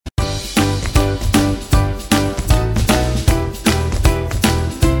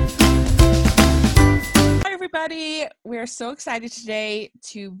are so excited today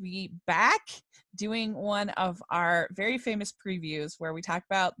to be back doing one of our very famous previews where we talk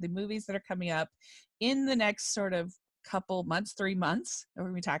about the movies that are coming up in the next sort of couple months, 3 months that we're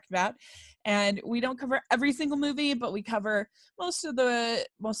going to be talking about. And we don't cover every single movie, but we cover most of the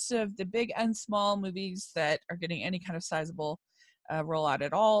big and small movies that are getting any kind of sizable rollout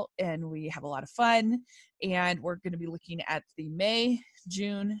at all. And we have a lot of fun. And we're going to be looking at the May,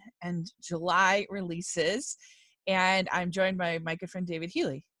 June, and July releases. And I'm joined by my good friend David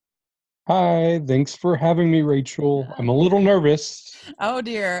Healy. Hi, thanks for having me, Rachel. I'm a little nervous. Oh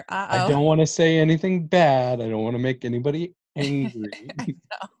dear. I don't want to say anything bad. I don't want to make anybody angry. I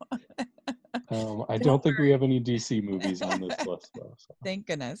know. I don't think we have any DC movies on this list, though. So. Thank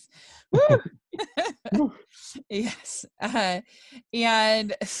goodness. Woo! Yes.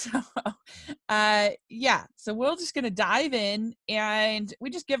 And so, so we're just going to dive in and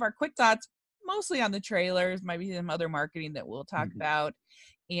we just give our quick thoughts, mostly on the trailers, maybe some other marketing that we'll talk about.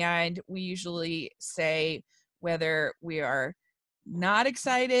 And we usually say whether we are not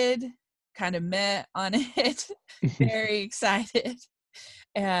excited, kind of meh on it, very excited,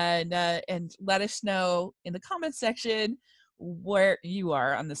 and let us know in the comments section where you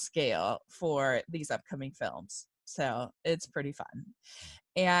are on the scale for these upcoming films. So it's pretty fun.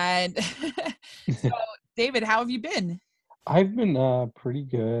 And so, David, how have you been? I've been pretty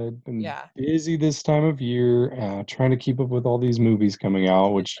good. Been Yeah. busy this time of year, trying to keep up with all these movies coming out,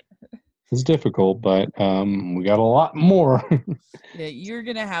 which is difficult, but we got a lot more. Yeah, you're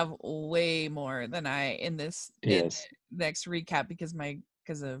gonna have way more than I in this Yes. next recap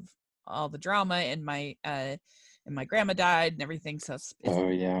because of all the drama and my grandma died and everything. So Oh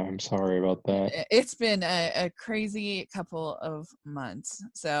yeah, I'm sorry about that. it's been a crazy couple of months.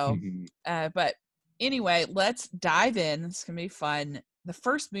 So, but anyway, let's dive in. It's gonna be fun. The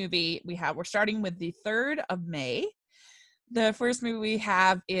first movie we're starting with the 3rd of May. The first movie we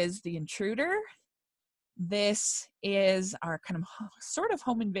have is The Intruder. This is our kind of sort of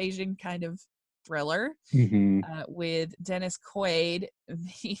home invasion kind of thriller with Dennis Quaid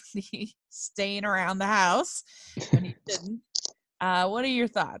staying around the house when he didn't. What are your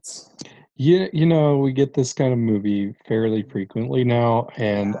thoughts? Yeah, we get this kind of movie fairly frequently now,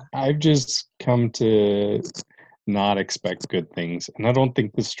 and I've just come to not expect good things. And I don't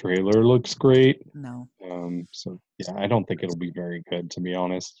think this trailer looks great. No. So yeah, I don't think it'll be very good, to be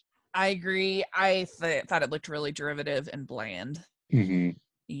honest. I agree. I thought it looked really derivative and bland.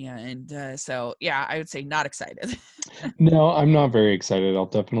 And so, yeah, I would say not excited. No, I'm not very excited. I'll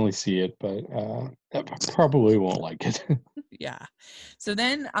definitely see it, but I probably won't like it. Yeah. So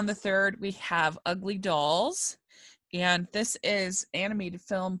then on the 3rd, we have Ugly Dolls. And this is animated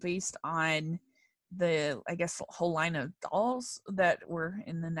film based on the, I guess, whole line of dolls that were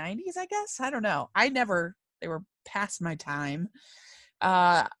in the 90s, I guess. I don't know. They were past my time.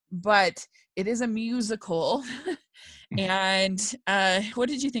 But it is a musical. And what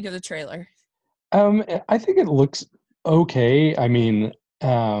did you think of the trailer? I think it looks okay. I mean,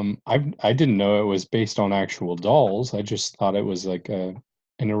 I didn't know it was based on actual dolls. I just thought it was like an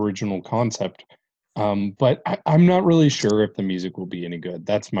original concept. But I'm not really sure if the music will be any good.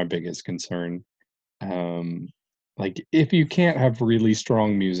 That's my biggest concern. Like if you can't have really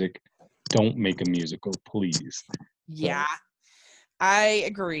strong music, don't make a musical, please. Yeah, I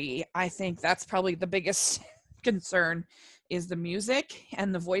agree. I think that's probably the biggest concern is the music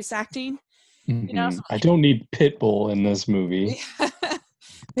and the voice acting. I don't need Pitbull in this movie.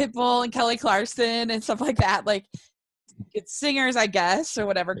 Pitbull and Kelly Clarkson and stuff like that. Like, it's singers, I guess, or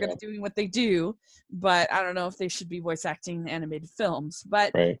whatever, good at doing what they do. But I don't know if they should be voice acting animated films.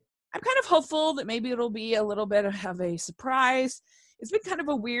 But I'm kind of hopeful that maybe it'll be a little bit of a surprise. It's been kind of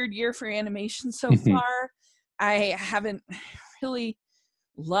a weird year for animation so far. I haven't really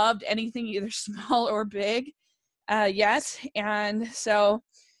loved anything either small or big yet. And so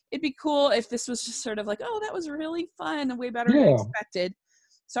it'd be cool if this was just sort of like, oh, that was really fun, way better than I expected.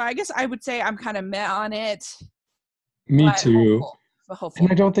 So I guess I would say I'm kind of meh on it. Me too. Hopeful.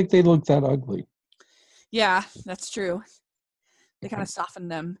 And I don't think they look that ugly. Yeah, that's true. They kind of soften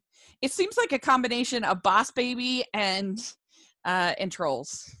them. It seems like a combination of Boss Baby and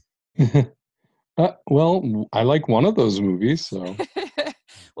Trolls. Well, I like one of those movies, so.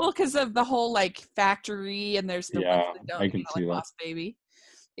 Well, because of the whole like factory, and there's the ones that don't, I can see like that. Boss Baby,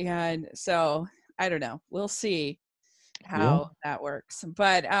 and so I don't know. We'll see how that works.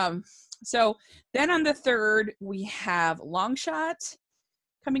 But so then on the 3rd we have Long Shot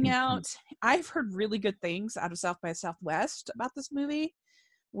coming out. I've heard really good things out of South by Southwest about this movie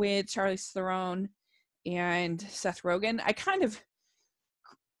with Charlize Theron and Seth Rogen. I kind of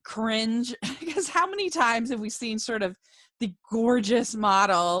cringe because how many times have we seen sort of the gorgeous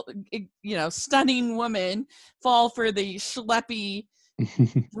model, stunning woman fall for the schleppy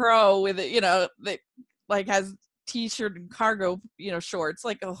bro with it, that like has t-shirt and cargo, shorts.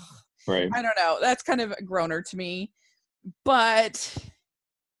 Like, oh, right. I don't know. That's kind of a groaner to me. But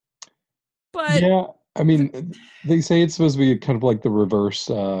yeah, I mean, they say it's supposed to be kind of like the reverse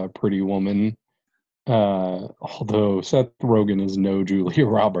Pretty Woman. Although Seth Rogen is no Julia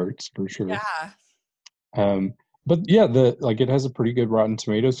Roberts for sure. yeah. But yeah, it has a pretty good Rotten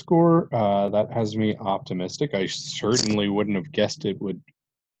Tomatoes score. That has me optimistic. I certainly wouldn't have guessed it would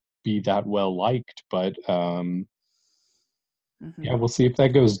be that well liked, but yeah, we'll see if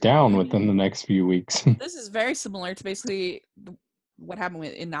that goes down within the next few weeks. This is very similar to basically what happened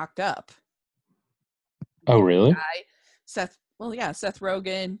in Knocked Up. Oh, really? Seth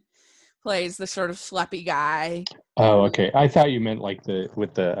Rogen plays the sort of schleppy guy. Oh, okay. I thought you meant like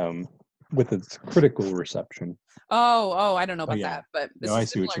with its critical reception. Oh, I don't know about that, but it's a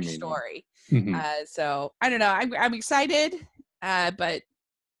similar story. So I don't know. I'm excited, but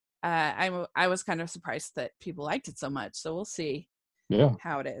I was kind of surprised that people liked it so much. So we'll see. Yeah.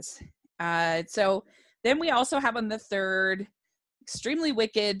 How it is. So then we also have on the third, Extremely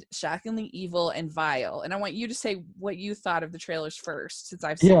Wicked, Shockingly Evil, and Vile. And I want you to say what you thought of the trailers first, since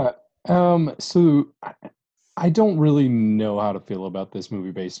I've seen. Yeah. So I don't really know how to feel about this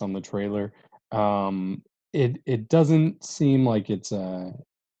movie based on the trailer. It doesn't seem like it's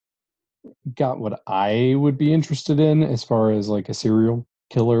got what I would be interested in as far as like a serial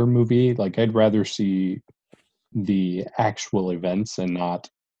killer movie. Like I'd rather see the actual events and not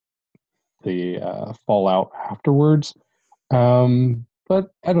the fallout afterwards. But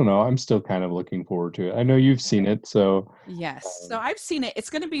I don't know. I'm still kind of looking forward to it. I know you've seen it, so yes. So I've seen it. It's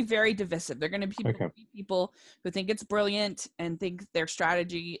going to be very divisive. They're going to be people who think it's brilliant and think their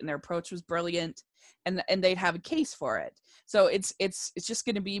strategy and their approach was brilliant, and they'd have a case for it. So it's just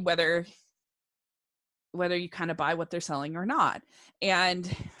going to be whether you kind of buy what they're selling or not. And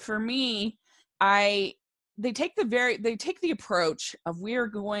for me, they take the approach of we're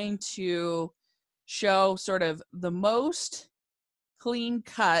going to show sort of the most clean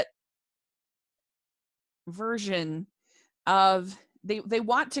cut version of they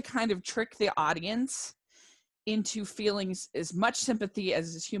want to kind of trick the audience into feeling as much sympathy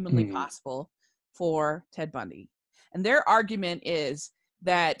as is humanly possible for Ted Bundy. And their argument is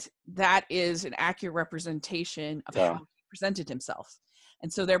that is an accurate representation of how he presented himself.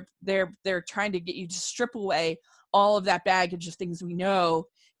 And so they're trying to get you to strip away all of that baggage of things we know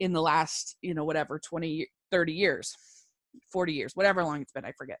in the last, 20, 30 years, 40 years, whatever long it's been,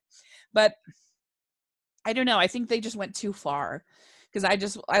 I forget. But I don't know. I think they just went too far because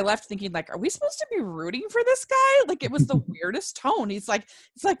I left thinking like, are we supposed to be rooting for this guy? Like it was the weirdest tone. It's like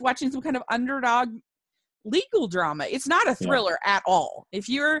watching some kind of underdog legal drama. It's not a thriller at all. If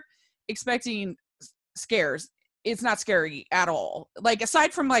you're expecting scares, it's not scary at all. Like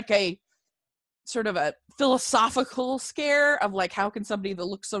aside from like a sort of a philosophical scare of like, how can somebody that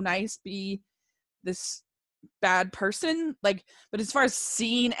looks so nice be this bad person? Like, but as far as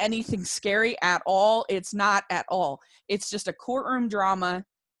seeing anything scary at all, it's not at all. It's just a courtroom drama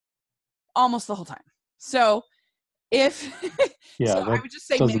almost the whole time. So if so I would just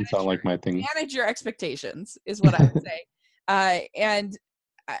say doesn't sound like my thing. Manage your expectations is what I would say. And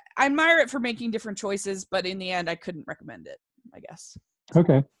I admire it for making different choices, but in the end I couldn't recommend it, I guess.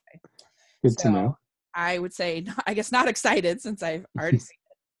 Okay. Good to know. I would say, I guess not excited since I've already seen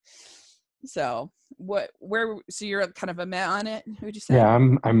it. So so you're kind of a meh on it, would you say? Yeah,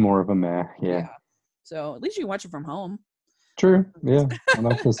 I'm more of a meh. Yeah. So at least you can watch it from home. True. Yeah. I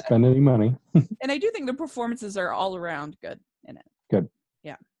don't have to spend any money. And I do think the performances are all around good in it. Good.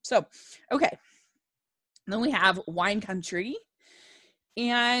 Yeah. So, okay. And then we have Wine Country.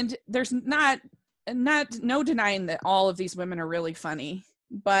 And there's no denying that all of these women are really funny.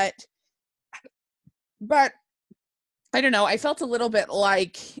 But I don't know. I felt a little bit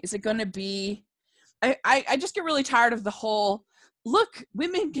like, is it going to be... I just get really tired of the whole, look,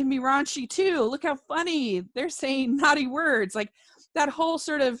 women can be raunchy too. Look how funny. They're saying naughty words. Like that whole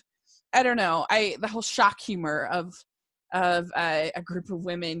sort of, I don't know, the whole shock humor of a group of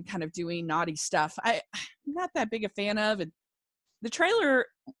women kind of doing naughty stuff. I'm not that big a fan of. And the trailer,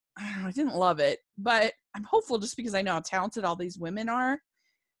 I didn't love it, but I'm hopeful just because I know how talented all these women are.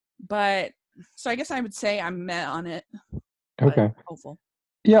 But so I guess I would say I'm meh on it. Okay. Hopeful.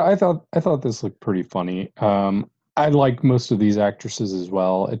 Yeah, I thought this looked pretty funny. I like most of these actresses as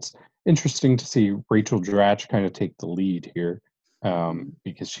well. It's interesting to see Rachel Dratch kind of take the lead here.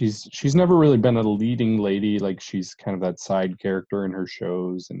 because she's never really been a leading lady. Like she's kind of that side character in her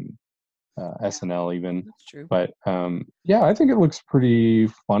shows and SNL even. That's true. But yeah, I think it looks pretty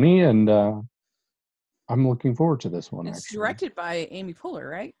funny, and I'm looking forward to this one. It's Actually, directed by Amy Poehler,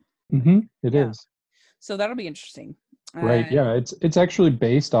 right? It Yeah. is. So that'll be interesting. Right. Yeah. It's actually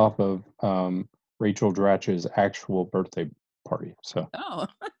based off of Rachel Dratch's actual birthday party. So. Oh,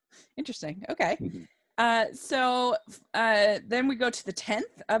 interesting. Okay. Mhm. Then we go to the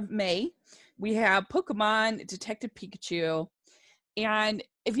 10th of May. We have Pokemon Detective Pikachu. And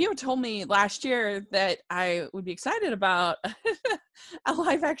if you had told me last year that I would be excited about a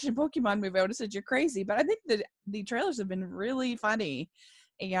live action Pokemon movie, I would have said you're crazy. But I think that the trailers have been really funny.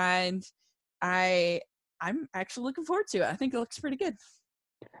 And I'm actually looking forward to it. I think it looks pretty good.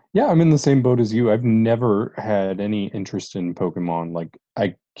 Yeah, I'm in the same boat as you. I've never had any interest in Pokemon. Like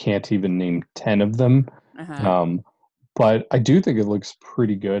I can't even name 10 of them. Uh-huh. But I do think it looks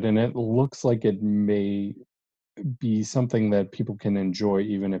pretty good, and it looks like it may be something that people can enjoy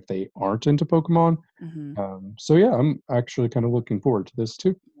even if they aren't into Pokemon. Mm-hmm. So yeah, I'm actually kind of looking forward to this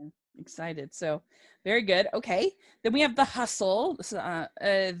too. Excited. So very good. Okay. Then we have The Hustle.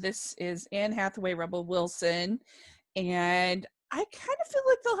 This is Anne Hathaway, Rebel Wilson, and I kind of feel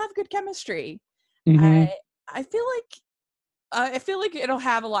like they'll have good chemistry. Mm-hmm. I feel like it'll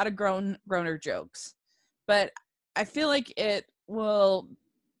have a lot of groaner jokes, but I feel like it will,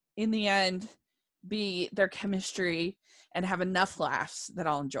 in the end, be their chemistry and have enough laughs that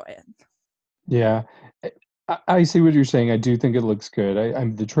I'll enjoy it. Yeah, I see what you're saying. I do think it looks good.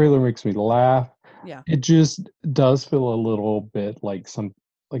 The trailer makes me laugh. Yeah. It just does feel a little bit like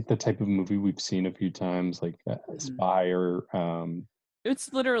like the type of movie we've seen a few times, like Spy or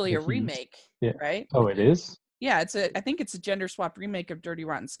It's literally The a Heat. remake, Yeah. right? Oh, it is? Yeah, I think it's a gender swap remake of Dirty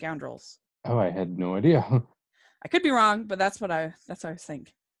Rotten Scoundrels. Oh, I had no idea. I could be wrong, but that's what I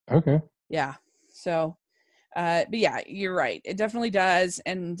think. Okay. Yeah. So, but yeah, you're right. It definitely does,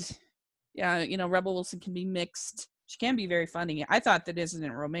 and yeah, Rebel Wilson can be mixed. She can be very funny. I thought that Isn't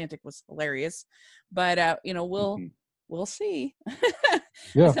It Romantic was hilarious, but we'll see.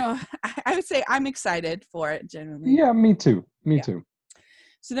 Yeah. So I would say I'm excited for it. Generally. Yeah, me too. Me Yeah. too.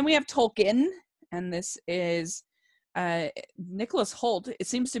 So then we have Tolkien, and this is Nicholas Holt. It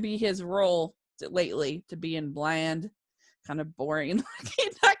seems to be his role lately to be in bland, kind of boring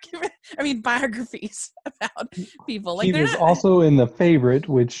biographies about people. Like He they're was not. also in The Favorite,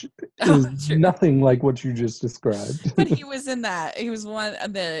 which Oh, is true. nothing like what you just described. But he was in that. He was one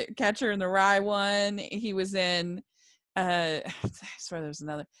of the Catcher in the Rye one. He was in. I swear there's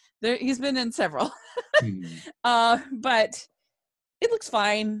another. He's been in several. But it looks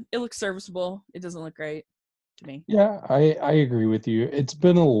fine. It looks serviceable. It doesn't look great to me. Yeah, I agree with you. It's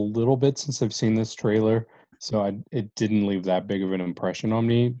been a little bit since I've seen this trailer, so it didn't leave that big of an impression on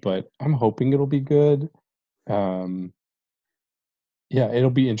me, but I'm hoping it'll be good. Um, yeah,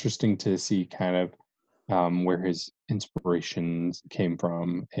 it'll be interesting to see kind of where his inspirations came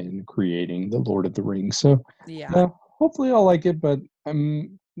from in creating the Lord of the Rings. So Yeah. hopefully I'll like it, but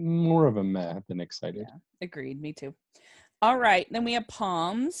I'm more of a meh than excited. Yeah, agreed. Me too. All right, then we have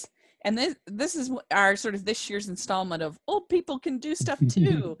Palms, and this is our sort of this year's installment of old people can do stuff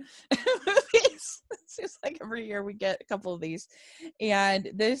too. Movies. It seems like every year we get a couple of these, and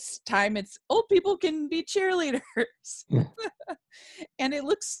this time it's old people can be cheerleaders, and it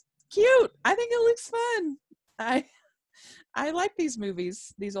looks cute. I think it looks fun. I like these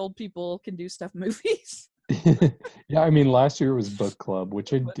movies. These old people can do stuff movies. Yeah, I mean, last year was book club,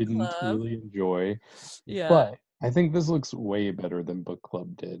 which I Book didn't club. really enjoy. Yeah. But I think this looks way better than book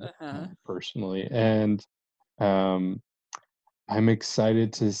club did, personally. And I'm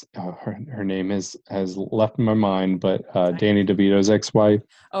excited to. Her name has left my mind, but Danny DeVito's ex-wife.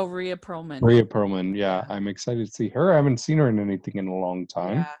 Oh, Rhea Perlman. Rhea Perlman. Yeah, I'm excited to see her. I haven't seen her in anything in a long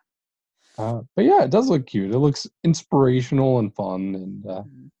time. Yeah. But yeah, it does look cute. It looks inspirational and fun,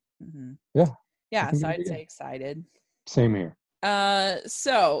 and yeah. Yeah, so I'd say excited. Same here.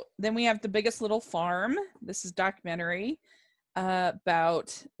 So then we have The Biggest Little Farm. This is documentary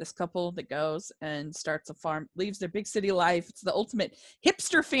about this couple that goes and starts a farm, leaves their big city life. It's the ultimate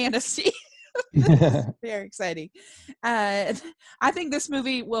hipster fantasy. Very exciting. I think this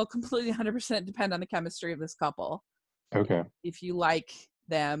movie will completely 100% depend on the chemistry of this couple. Okay. If you like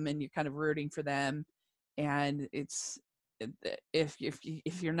them and you're kind of rooting for them, and it's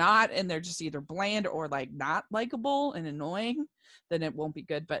if you're not and they're just either bland or like not likable and annoying, then it won't be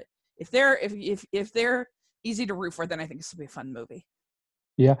good. But if they're easy to root for, then I think this will be a fun movie.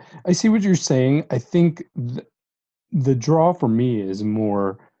 Yeah, I see what you're saying. I think the draw for me is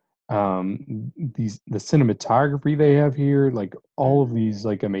more the cinematography they have here, like all of these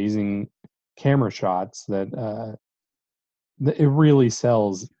like amazing camera shots that it really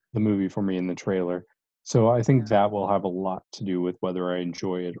sells the movie for me in the trailer. So I think Yeah, that will have a lot to do with whether I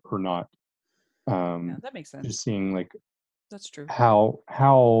enjoy it or not. yeah, Um, that makes just sense. seeing like That's true.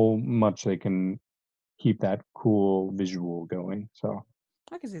 how much they can keep that cool visual going. So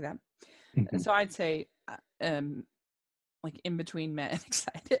I can see that. mhm. So I'd say, like in between met and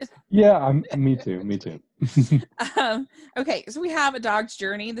excited. Yeah, I'm me too, me too. Um, okay, so we have A Dog's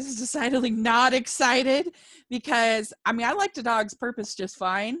Journey. This is decidedly not excited because I mean I liked A Dog's Purpose just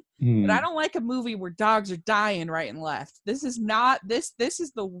fine, but I Mm. don't like a movie where dogs are dying right and left. This is not this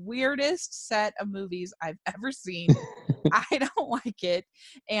is the weirdest set of movies I've ever seen. I don't like it.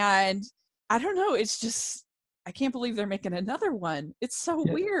 And I don't know, it's just I can't believe they're making another one. It's so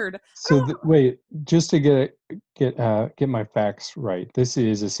Yeah. weird. I So don't wait, just to get my facts right. This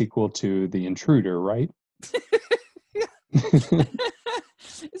is a sequel to The Intruder, right?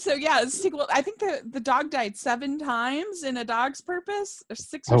 So yeah, it's sequel. I think the dog died 7 times in A Dog's Purpose, or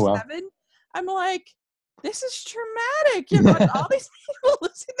 6 or Oh well. 7. I'm like, this is traumatic. You have all these people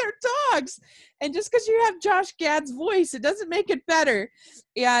losing their dogs, and just because you have Josh Gad's voice, it doesn't make it better.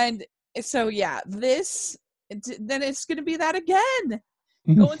 And so yeah, then it's going to be that again,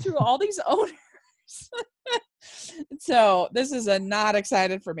 going through all these owners. So this is a not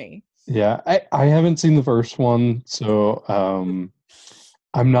excited for me. Yeah, I haven't seen the first one, so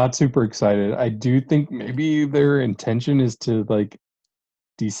I'm not super excited. I do think maybe their intention is to like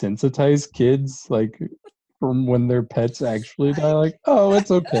desensitize kids like from when their pets actually die, like, oh,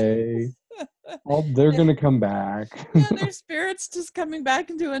 it's okay. They're gonna come back. Yeah, their spirits just coming back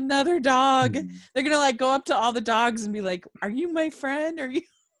into another dog. Mhm. They're gonna like go up to all the dogs and be like, "Are you my friend? Are you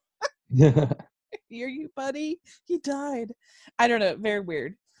Yeah. are you buddy? He died." I don't know. Very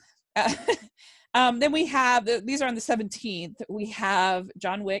weird. Uh, then we have these are on the 17th. We have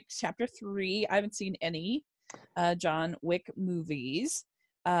John Wick Chapter 3. I haven't seen any John Wick movies,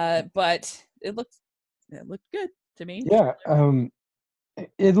 but it looked good to me. Yeah,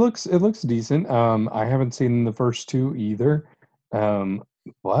 it looks decent. I haven't seen the first two either. Um,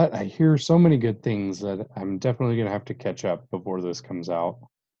 but I hear so many good things that I'm definitely gonna have to catch up before this comes out.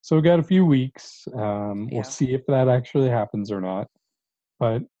 So we got a few weeks. We'll Yeah. see if that actually happens or not.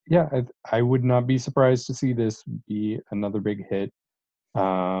 But yeah, I would not be surprised to see this be another big hit,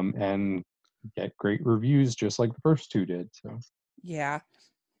 and get great reviews just like the first two did. So Yeah.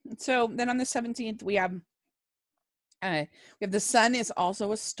 So then on the 17th we have The Sun is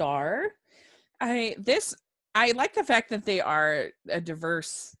Also a Star. I like the fact that they are a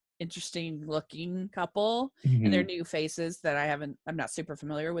diverse, interesting looking couple, and they're mhm. new faces that I'm not super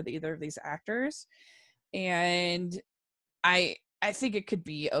familiar with either of these actors. And I think it could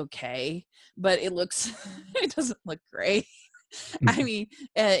be okay, but it doesn't look great. I mean,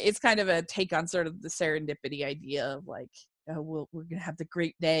 it's kind of a take on sort of the serendipity idea of like, oh, we're gonna have the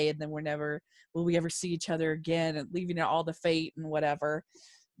great day, and then will we ever see each other again, and leaving it all to fate and whatever.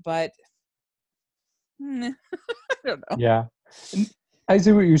 But I don't know. Yeah. And I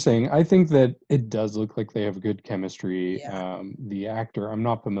see what you're saying. I think that it does look like they have good chemistry. Yeah, The actor, I'm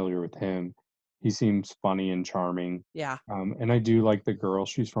not familiar with him. He seems funny and charming. yeah. And I do like the girl.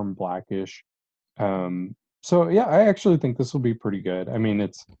 She's from Blackish. So yeah, I actually think this will be pretty good. I mean,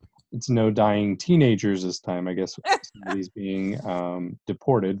 it's no dying teenagers this time. I guess somebody's being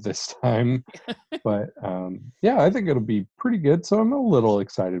deported this time. But yeah, I think it'll be pretty good. So I'm a little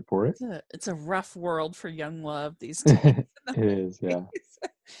excited for it. It's a rough world for young love these days. It is, yeah.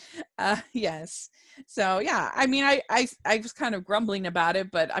 Yes. So yeah, I mean, I was kind of grumbling about it,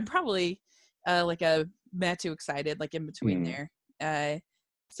 but I'm probably like a meh too excited, like in between Mm. there.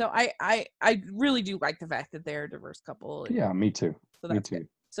 So I really do like the fact that they're a diverse couple, and Yeah, me too. so Me that's good. too.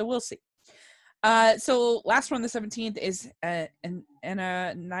 So we'll see. So last one, the 17th is Ananaria.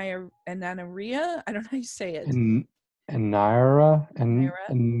 I don't know how you say it. And Naira and Naira.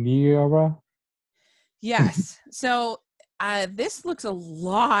 Nira. Yes. So this looks a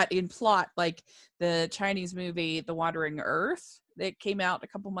lot in plot like the Chinese movie The Wandering Earth that came out a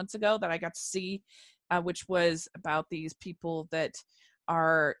couple months ago that I got to see, which was about these people that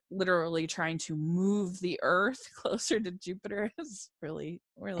are literally trying to move the Earth closer to Jupiter. It's really,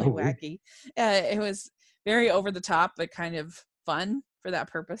 really Oh, wacky. It was very over the top, but kind of fun for that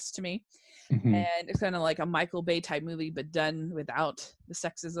purpose to me. hmm. And it's kind of like a Michael Bay type movie, but done without the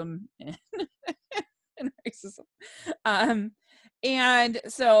sexism and and racism. Um, and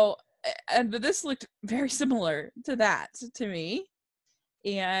so, and this looked very similar to that to me.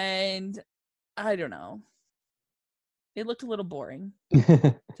 And I don't know. It looked a little boring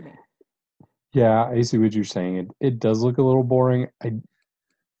to me. Yeah, I see what you're saying. It does look a little boring.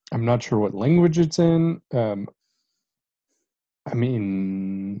 I'm not sure what language it's in. I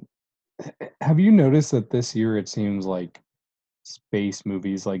mean, have you noticed that this year it seems like space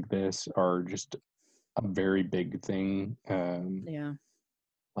movies like this are just a very big thing? Yeah.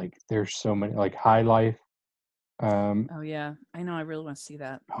 Like there's so many, like High Life. Um, Oh yeah. I know. I really want to see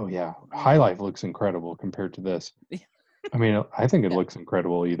that. oh yeah, High Yeah. Life looks incredible compared to this. I mean, I think it Yeah. looks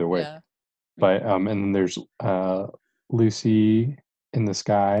incredible either way. Yeah. Me But too. and then there's Lucy in the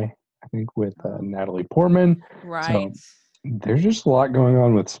Sky, I think with Oh, Natalie Portman. right. So there's just a lot going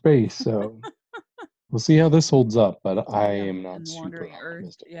on with space. So we'll see how this holds up, but I Yeah. am not And super Wandering Earth.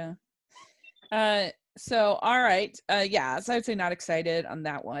 optimistic. Yeah. Uh. So all right. Yeah. So I'd say not excited on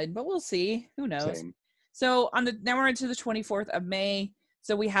that one, but we'll see. Who knows? Same. So on the now we're into the 24th of May.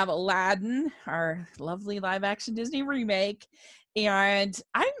 So we have Aladdin, our lovely live action Disney remake, and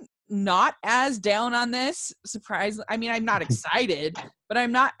I'm not as down on this. Surprise! I mean, I'm not excited, but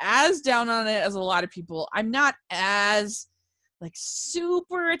I'm not as down on it as a lot of people. I'm not as like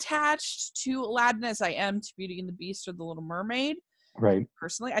super attached to Aladdin as I am to Beauty and the Beast or The Little Mermaid. Right.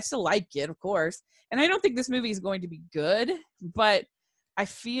 Personally, I still like it, of course, and I don't think this movie is going to be good, but I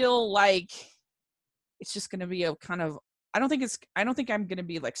feel like it's just going to be a kind of I don't think I'm going to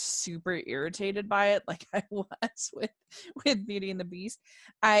be like super irritated by it like I was with Beauty and the Beast.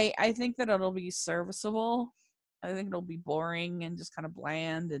 I think that it'll be serviceable. I think it'll be boring and just kind of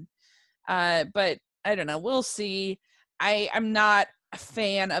bland and but I don't know, we'll see. I'm not a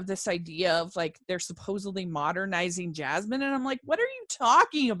fan of this idea of like they're supposedly modernizing Jasmine and I'm like, what are you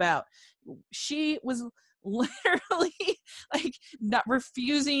talking about? She was literally like not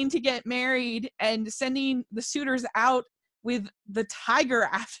refusing to get married and sending the suitors out with the tiger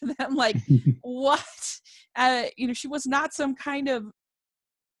after them. Like what? She was not some kind of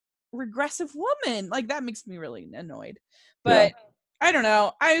regressive woman. Like that makes me really annoyed. Yeah. But I don't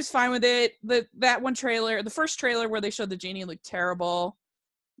know. I was fine with it. That one trailer, the first trailer where they showed the genie looked terrible,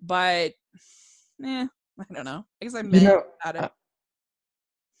 but I don't know. I guess I You meant know, about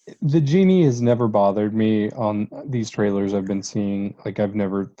it. the genie has never bothered me on these trailers I've been seeing. Like I've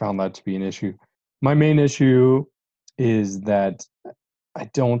never found that to be an issue. My main issue is that I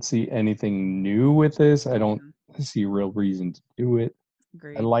don't see anything new with this. I don't Yeah, see a real reason to do it. I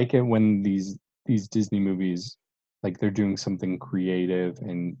agreed. like it when these Disney movies like they're doing something creative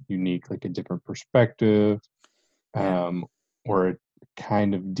and unique, like a different perspective, Yeah. um, or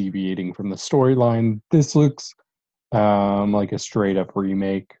kind of deviating from the storyline. This looks like a straight up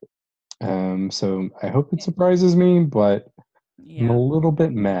remake. So I hope it surprises me, but I'm a Yeah. little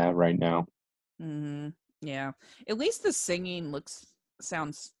bit mad right now. Hmm. Yeah. At least the singing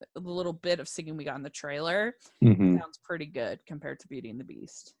sounds a little bit of singing we got in the trailer Hmm. sounds pretty good compared to Beauty and the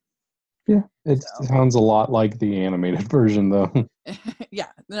Beast. Yeah, it So sounds a lot like the animated version, though.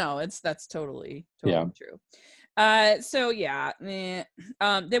 yeah, no, that's totally Yeah. true. So yeah,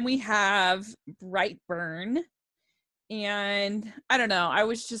 then we have Brightburn, and I don't know. I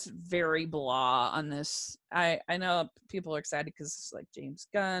was just very blah on this. I know people are excited because it's like James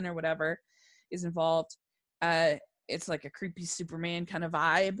Gunn or whatever is involved. Uh, it's like a creepy Superman kind of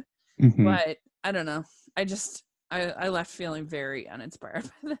vibe, Hmm. but I don't know. I left feeling very uninspired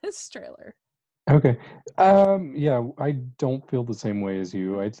by this trailer. Okay. Yeah, I don't feel the same way as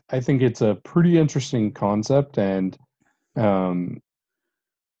you. I think it's a pretty interesting concept, and um,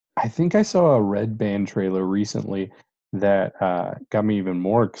 I think I saw a Red Band trailer recently that got me even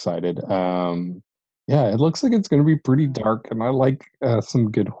more excited. Yeah, it looks like it's going to be pretty dark, and I like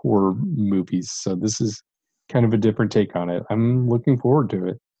some good horror movies, so this is kind of a different take on it. I'm looking forward to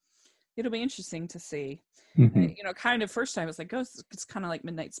it. It'll be interesting to see. Hmm. Kind of first time it's like, oh, it's kind of like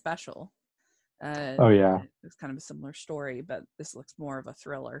Midnight Special. Oh yeah, It's kind of a similar story, but this looks more of a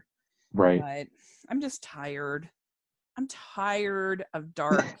thriller. right. But I'm just tired. I'm tired of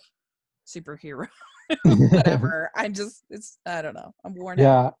dark superhero. Whatever. I don't know. I'm worn out.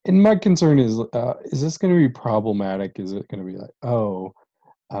 Yeah, and my concern is this going to be problematic? Is it going to be like, oh,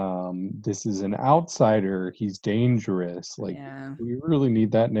 this is an outsider, he's dangerous? Like, Yeah. we really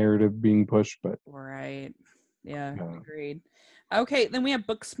need that narrative being pushed, but Right. Yeah. uh, Agreed. Okay. Then we have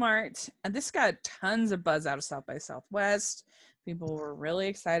Booksmart, and this got tons of buzz out of South by Southwest. People were really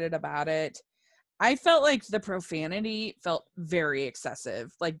excited about it. I felt like the profanity felt very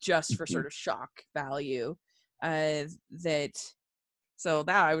excessive, like just for mhm. sort of shock value. That so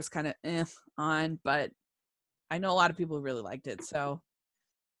that I was kind of on, but I know a lot of people who really liked it, so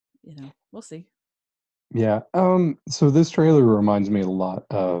we'll see. Yeah. So this trailer reminds me a lot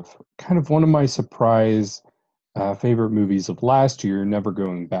of kind of one of my surprise. favorite movies of last year, Never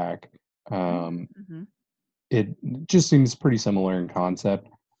Going Back. Mm-hmm. It just seems pretty similar in concept.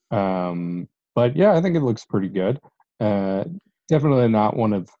 But yeah, I think it looks pretty good. Uh, Definitely not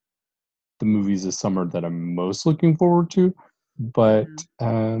one of the movies this summer that I'm most looking forward to. But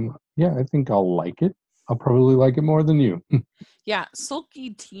Mm-hmm. yeah, I think I'll like it. I'll probably like it more than you. Yeah, sulky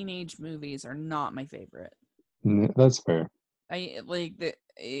teenage movies are not my favorite. That's fair. I like the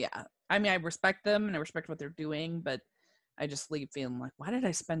yeah. I mean, I respect them and I respect what they're doing, but I just leave feeling like, why did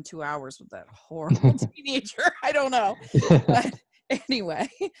I spend 2 hours with that horrible teenager? I don't know. But anyway,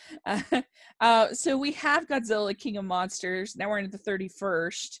 uh, so we have Godzilla, King of Monsters. Now we're into the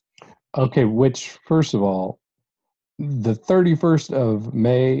 31st. Okay, which, first of all, the 31st of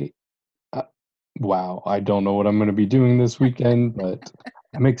May, uh, wow, I don't know what I'm going to be doing this weekend, but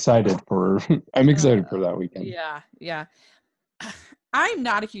I'm excited for I'm Uh, excited for that weekend. yeah, yeah. I'm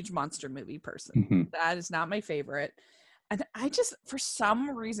not a huge monster movie person. Hmm. That is not my favorite. And I just, for some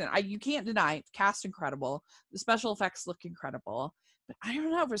reason, you can't deny it, cast incredible. The special effects look incredible. But I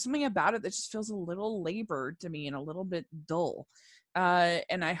don't know, there's something about it that just feels a little labored to me and a little bit dull.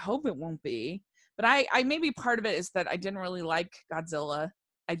 And I hope it won't be. But I maybe part of it is that I didn't really like Godzilla.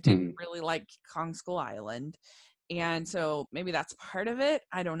 I didn't Hmm. really like Kong Skull Island. And so maybe that's part of it.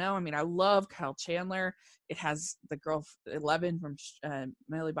 I don't know. I mean, I love Kyle Chandler. It has the girl 11 from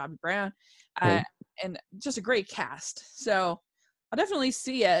Millie Bobby Brown, uh, Right. and just a great cast. So I'll definitely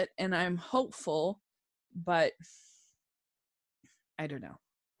see it, and I'm hopeful, but I don't know.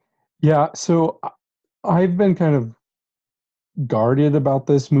 Yeah, so I've been kind of guarded about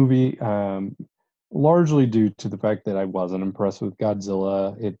this movie, largely due to the fact that I wasn't impressed with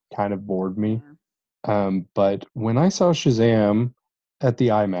Godzilla. It kind of bored me. Yeah. But when I saw Shazam at the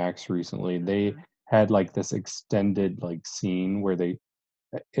IMAX recently, they Mhm. had like this extended like scene where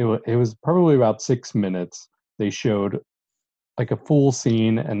it was probably about 6 minutes. They showed like a full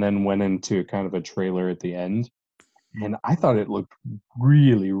scene and then went into kind of a trailer at the end. And I thought it looked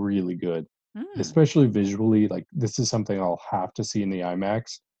really, really good, Mm. especially visually. Like this is something I'll have to see in the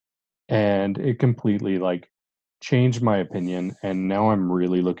IMAX, and it completely like changed my opinion. And now I'm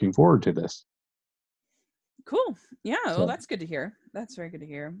really looking forward to this. Cool. Yeah. Well, So, that's good to hear. That's very good to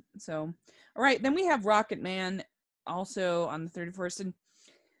hear. So, all right. Then we have Rocket Man also on the 31st. And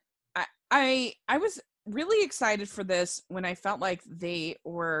I was really excited for this when I felt like they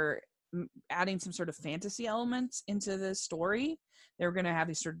were adding some sort of fantasy elements into the story. They were going to have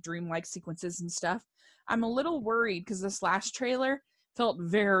these sort of dreamlike sequences and stuff. I'm a little worried because this last trailer felt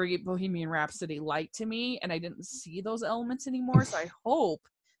very Bohemian Rhapsody light to me, and I didn't see those elements anymore. So I hope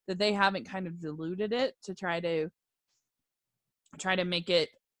that they haven't kind of diluted it to try to make it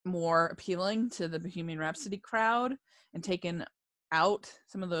more appealing to the Bohemian Rhapsody crowd and taken out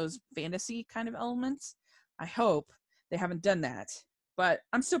some of those fantasy kind of elements. I hope they haven't done that, but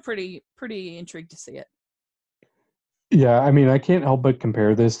I'm still pretty intrigued to see it. yeah, I mean, I can't help but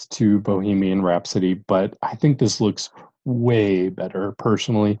compare this to Bohemian Rhapsody, but I think this looks way better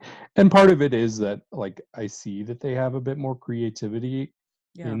personally. And part of it is that, like, I see that they have a bit more creativity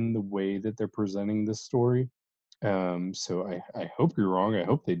Yeah. in the way that they're presenting this story. So I hope you're wrong. I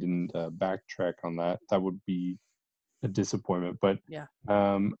hope they didn't backtrack on that. That would be a disappointment. But Yeah.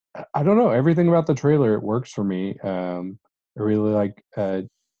 I don't know. Everything about the trailer, it works for me. I really like Taron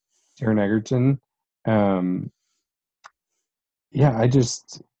Egerton. Um, yeah,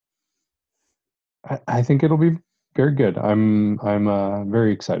 I think it'll be very good. I'm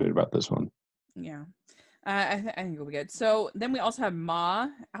very excited about this one. Yeah. I think it'll be good. So then we also have Ma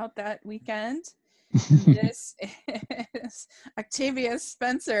out that weekend. And this is Octavia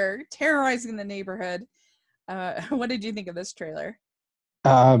Spencer terrorizing the neighborhood. What did you think of this trailer?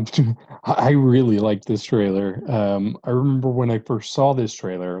 um, I really like this trailer. I remember when I first saw this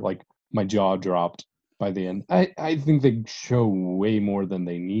trailer, like my jaw dropped by the end. I think they show way more than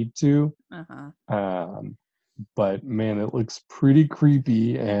they need to. Uh-huh. Um, but man, it looks pretty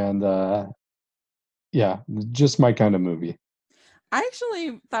creepy and yeah, just my kind of movie. I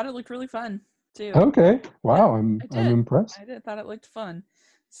actually thought it looked really fun too. Okay. Yeah, Wow, I I'm did. impressed. I did thought it looked fun.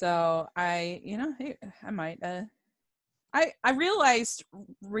 So hey, I might I realized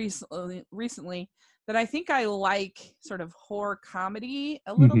recently that I think I like sort of horror comedy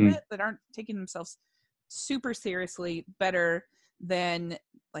a little Hmm. bit that aren't taking themselves super seriously better than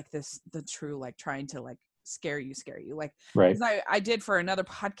like the true like trying to like scare you like Right. because I did for another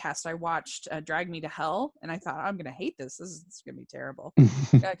podcast I watched Drag Me to Hell and I thought I'm gonna hate this is gonna be terrible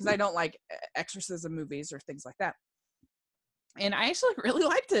because I don't like exorcism movies or things like that and I actually really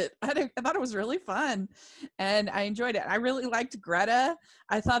liked it. I thought it was really fun, and I enjoyed it. I really liked Greta.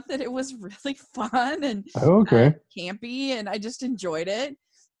 I thought that it was really fun and Okay. campy, and I just enjoyed it.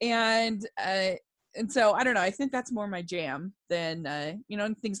 And so I don't know. I think that's more my jam than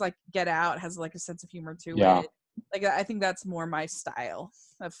things like Get Out has like a sense of humor to Yeah. it. Like I think that's more my style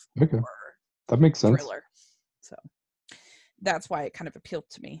of Okay. horror That makes sense. thriller. So that's why it kind of appealed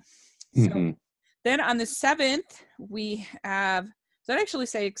to me. So Mm-hmm. then on the 7th, we have, so I'd actually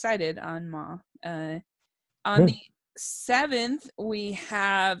say excited on Ma. On Good. the 7th, we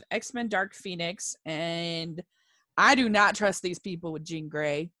have X-Men Dark Phoenix, and I do not trust these people with Jean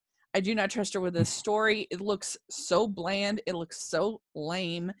Grey. I do not trust her with this story. It looks so bland. It looks so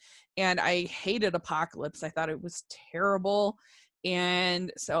lame. And I hated Apocalypse. I thought it was terrible.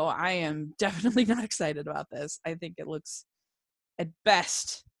 And so I am definitely not excited about this. I think it looks, at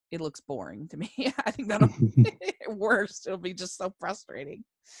best, it looks boring to me. I think that'll worst. It'll be just so frustrating.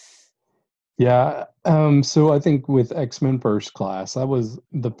 Yeah. So I think with X-Men First Class, that was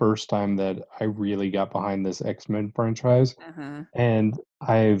the first time that I really got behind this X-Men franchise. Uh-huh. And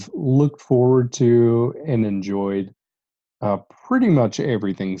I've looked forward to and enjoyed pretty much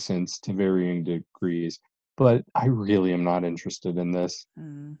everything since to varying degrees. But I really am not interested in this.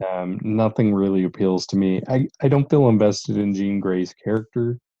 Mm. Nothing really appeals to me. I don't feel invested in Jean Grey's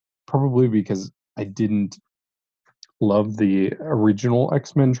character, probably because I didn't love the original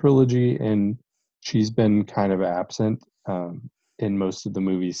X-Men trilogy, and she's been kind of absent in most of the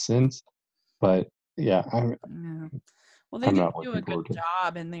movies since. But yeah, Yeah. Well, they I'm didn't not do a looking good forward to it.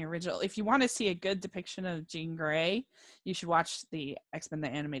 job in the original. If you want to see a good depiction of Jean Grey, you should watch the X-Men the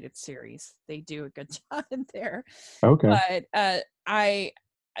animated series. They do a good job in there. Okay. But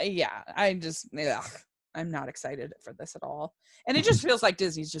yeah, I'm not excited for this at all. And it just feels like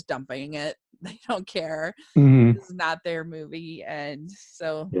Disney's just dumping it. They don't care. Hmm. This is not their movie, and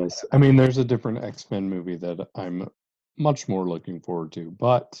so Yes. I mean, there's a different X-Men movie that I'm much more looking forward to,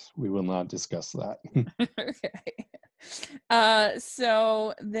 but we will not discuss that. okay.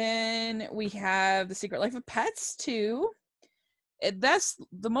 So then we have The Secret Life of Pets 2. That's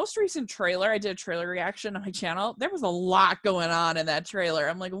the most recent trailer. I did a trailer reaction on my channel. There was a lot going on in that trailer.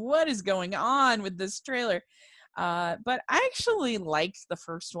 I'm like, what is going on with this trailer? But I actually liked the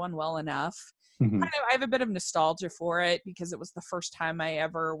first one well enough. Hmm. I have a bit of nostalgia for it because it was the first time I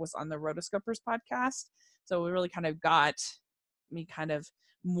ever was on the Rotoscopers podcast. So it really kind of got me kind of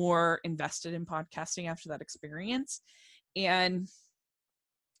more invested in podcasting after that experience. And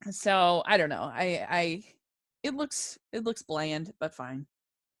so I don't know. It looks bland, but fine.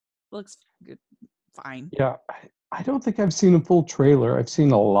 It looks good, fine. Yeah, I don't think I've seen a full trailer. I've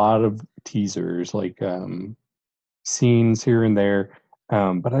seen a lot of teasers, like scenes here and there,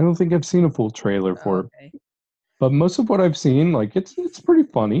 but I don't think I've seen a full trailer for it. Okay. But most of what I've seen, like it's pretty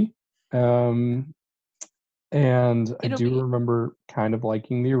funny, um, and I It'll do be remember kind of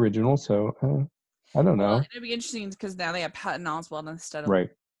liking the original. So I don't well, know. it'll be interesting because now they have Patton Oswalt instead of Right.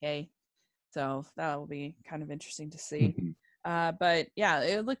 Kay. So that will be kind of interesting to see. Hmm. But yeah,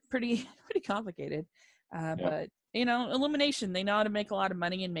 it looked pretty pretty complicated. Yeah. But Illumination, they know how to make a lot of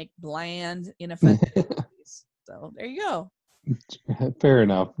money and make bland, inoffensive movies. So there you go. Fair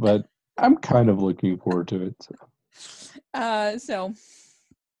enough, but I'm kind of looking forward to it. So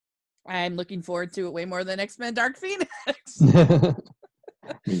I'm looking forward to it way more than X-Men Dark Phoenix. So.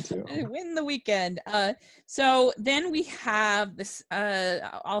 Me too. Win the weekend. So then we have this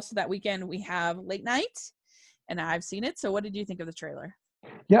also that weekend we have Late Night, and I've seen it. So what did you think of the trailer?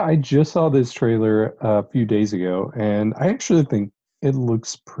 Yeah, I just saw this trailer a few days ago, and I actually think it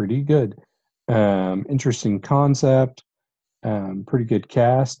looks pretty good. Interesting concept, pretty good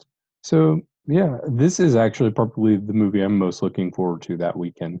cast. So yeah, this is actually probably the movie I'm most looking forward to that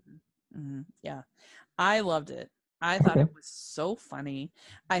weekend. Mm-hmm. Yeah, I loved it. I thought Okay. it was so funny.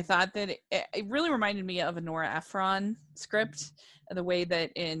 I thought that it really reminded me of a Nora Ephron script, the way that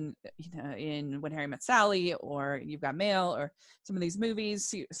in When Harry Met Sally or You've Got Mail or some of these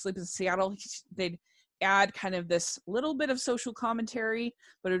movies, Sleep in Seattle, they'd add kind of this little bit of social commentary,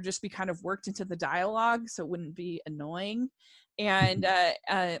 but it would just be kind of worked into the dialogue, so it wouldn't be annoying. And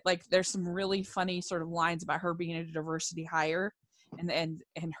like, there's some really funny sort of lines about her being a diversity hire, and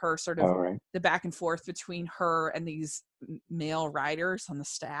her sort of All right. the back and forth between her and these male writers on the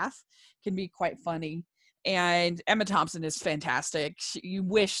staff can be quite funny. And Emma Thompson is fantastic. You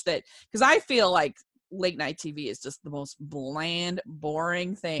wish that, because I feel like late night TV is just the most bland,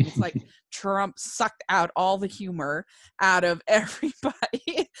 boring thing. It's like Trump sucked out all the humor out of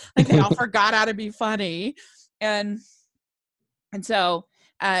everybody. Like they all forgot how to be funny. And so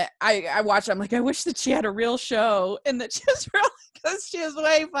I watch. I'm like, I wish that she had a real show, and that she was really, because she is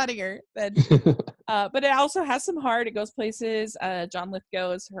way funnier than. But it also has some heart. It goes places. John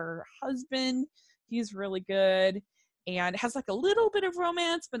Lithgow is her husband. He's really good, and it has like a little bit of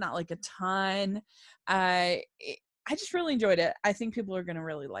romance, but not like a ton. I just really enjoyed it. I think people are gonna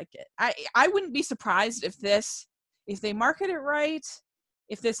really like it. I wouldn't be surprised if they market it right,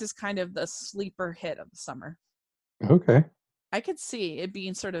 if this is kind of the sleeper hit of the summer. Okay. I could see it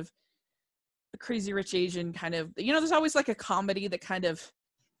being sort of the Crazy Rich Asian kind of, there's always like a comedy that kind of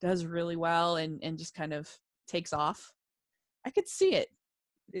does really well and just kind of takes off. I could see it.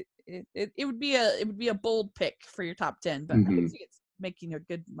 It would be a bold pick for your top 10, but I could see it making a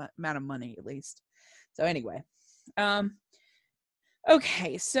good amount of money at least. So anyway,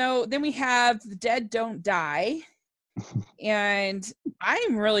 okay, so then we have The Dead Don't Die. And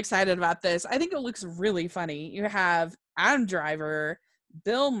I'm really excited about this. I think it looks really funny. You have Adam Driver,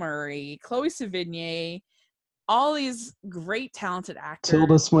 Bill Murray, Chloe Sevigny, all these great talented actors.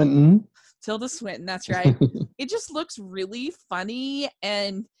 Tilda Swinton, that's right. It just looks really funny,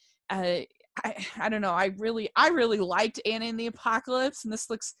 and I don't know. I really liked Anna and the Apocalypse, and this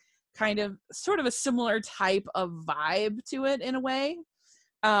looks kind of sort of a similar type of vibe to it in a way.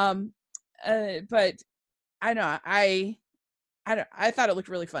 But I know I thought it looked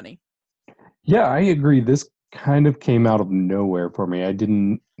really funny. Yeah, I agree. This kind of came out of nowhere for me. I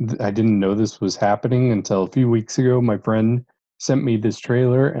didn't know this was happening until a few weeks ago. My friend sent me this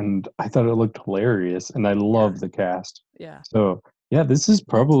trailer and I thought it looked hilarious, and I love the cast. Yeah. So, yeah, this is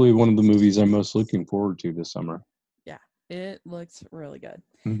probably one of the movies I'm most looking forward to this summer. Yeah, it looks really good.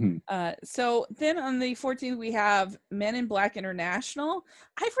 Mm-hmm. So then on the 14th, we have Men in Black International.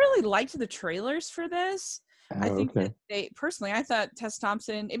 I've really liked the trailers for this. I think that I thought Tessa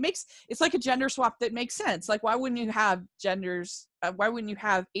Thompson, it's like a gender swap that makes sense. Like, why wouldn't you have genders? Why wouldn't you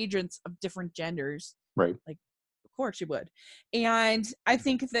have agents of different genders? Right. Like, of course you would. And I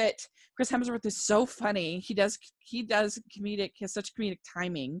think that Chris Hemsworth is so funny. He has such comedic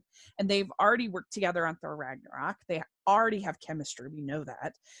timing, and they've already worked together on Thor Ragnarok. They already have chemistry. We know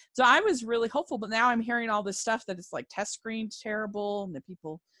that. So I was really hopeful, but now I'm hearing all this stuff that it's like test screened terrible, and that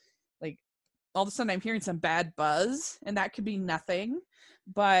people like, all of a sudden I'm hearing some bad buzz, and that could be nothing.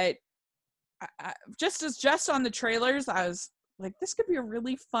 But just on the trailers, I was like, this could be a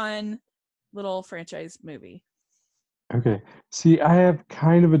really fun little franchise movie. Okay. See, I have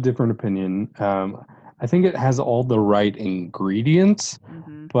kind of a different opinion. I think it has all the right ingredients,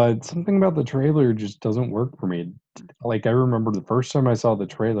 but something about the trailer just doesn't work for me. Like, I remember the first time I saw the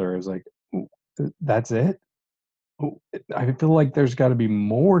trailer, I was like, that's it? I feel like there's got to be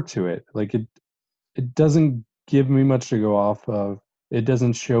more to it. Like, it doesn't give me much to go off of. It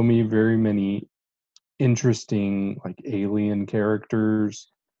doesn't show me very many interesting, like, alien characters.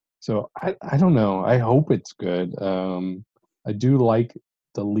 So I don't know. I hope it's good. I do like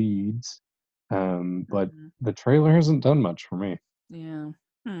the leads, but the trailer hasn't done much for me. Yeah.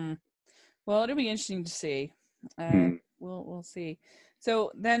 Well, it'll be interesting to see. We'll see.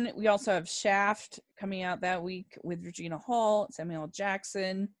 So then we also have Shaft coming out that week with Regina Hall, Samuel L.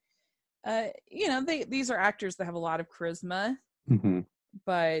 Jackson. These are actors that have a lot of charisma,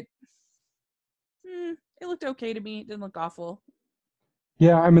 but it looked okay to me. It didn't look awful.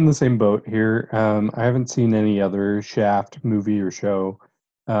 Yeah, I'm in the same boat here. I haven't seen any other Shaft movie or show.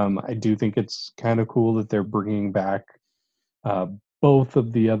 I do think it's kind of cool that they're bringing back both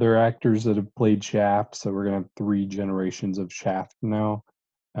of the other actors that have played Shaft. So we're gonna have 3 generations of Shaft now.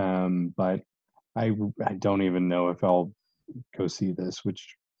 But I don't even know if I'll go see this,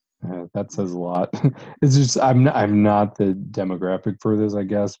 which that says a lot. It's just I'm not the demographic for this, I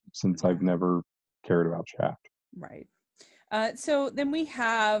guess, since I've never cared about Shaft. Right. So then we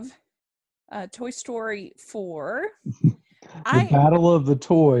have Toy Story 4. The Battle of the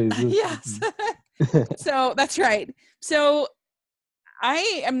Toys. Yes. So that's right. So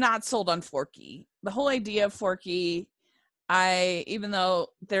I am not sold on Forky. The whole idea of Forky, even though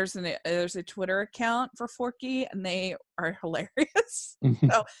there's a Twitter account for Forky and they are hilarious,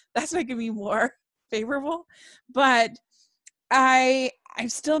 so that's making me more favorable. But I'm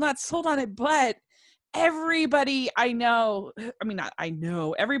still not sold on it. But everybody I know,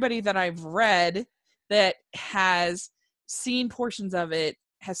 everybody that I've read that has seen portions of it,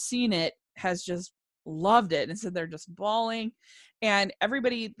 has seen it, has just loved it and said they're just bawling. And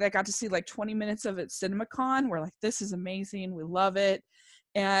everybody that got to see like 20 minutes of it CinemaCon were like, this is amazing, we love it.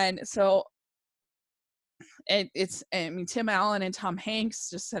 And so Tim Allen and Tom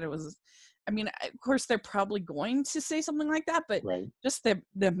Hanks just said it was, of course they're probably going to say something like that, but just the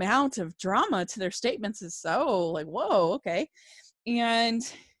amount of drama to their statements is so like, whoa, okay. and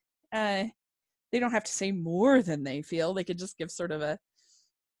uh, they don't have to say more than they feel. They could just give sort of a,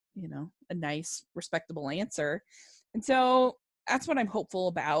 a nice, respectable answer. And so that's what I'm hopeful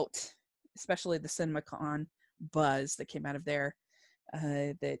about, especially the CinemaCon buzz that came out of there.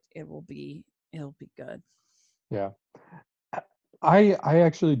 That it'll be good. Yeah. I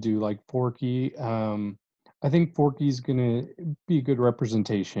actually do like Forky. I think Forky's gonna be a good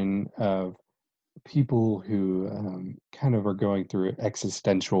representation of people who kind of are going through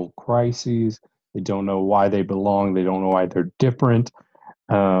existential crises. They don't know why they belong. They don't know why they're different.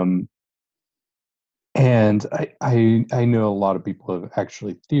 Um, and I know a lot of people have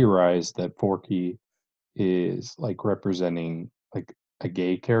actually theorized that Forky is like representing like a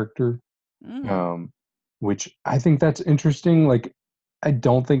gay character, Mm. um, which I think that's interesting. Like, I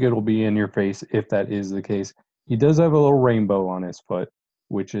don't think it'll be in your face if that is the case. He does have a little rainbow on his foot,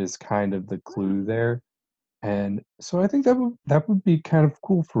 which is kind of the clue there. And so I think that would be kind of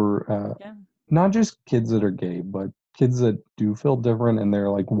cool for Yeah. not just kids that are gay, but kids that do feel different and they're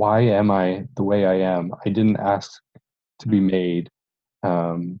like, why am I the way I am? I didn't ask to be Mm. made.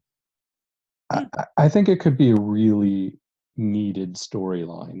 Um, I, Mm. I think it could be a really needed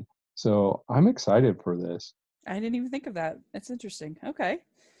storyline. So I'm excited for this. I didn't even think of that. That's interesting. Okay.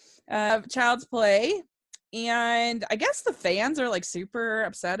 Child's Play. And I guess the fans are like super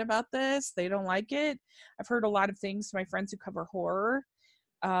upset about this. They don't like it. I've heard a lot of things from my friends who cover horror.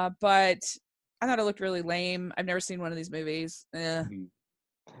 But I thought it looked really lame. I've never seen one of these movies. Mhm.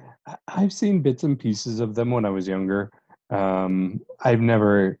 I've seen bits and pieces of them when I was younger. I've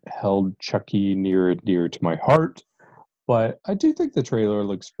never held Chucky near and dear to my heart, but I do think the trailer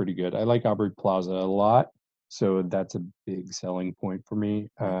looks pretty good. I like Aubrey Plaza a lot, so that's a big selling point for me.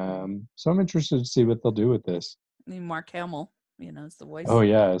 Mhm. So I'm interested to see what they'll do with this. I mean, Mark Hamill, is the Oh voice.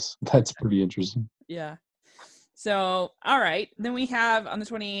 yes, that's pretty interesting. Yeah. So, all right. Then we have on the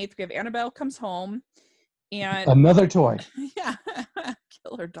 28th, we have Annabelle Comes Home. And Another toy. yeah,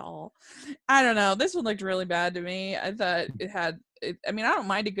 killer doll. I don't know. This one looked really bad to me. I thought I mean, I don't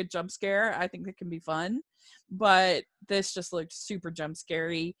mind a good jump scare. I think it can be fun, but this just looked super jump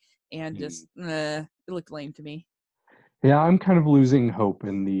scary and Mm. just it looked lame to me. Yeah, I'm kind of losing hope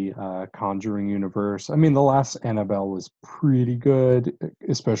in the Conjuring universe. I mean, the last Annabelle was pretty good,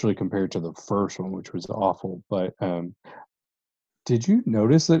 especially compared to the first one, which was awful. But did you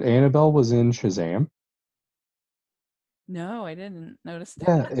notice that Annabelle was in Shazam? No, I didn't notice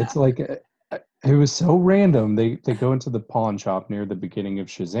Yeah, it's that. like it was so random. They go into the pawn shop near the beginning of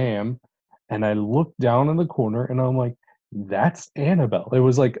Shazam, and I looked down in the corner, and I'm like, "That's Annabelle." It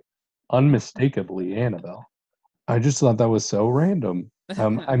was like unmistakably Annabelle. I just thought that was so random.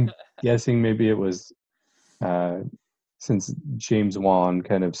 I'm guessing maybe it was uh, since James Wan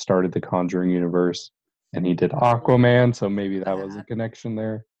kind of started the Conjuring universe, and he did Oh, Aquaman, so maybe tip of that the was a hat. connection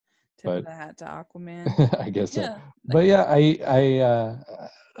there. Tip of But the hat to Aquaman. I guess so. Yeah. But yeah,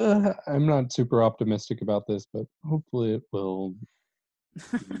 I'm not super optimistic about this, but hopefully it will be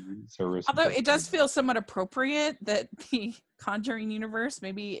Although serviceable it for does feel somewhat appropriate that the Conjuring universe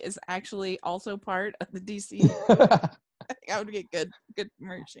maybe is actually also part of the DC. me. I think I would get good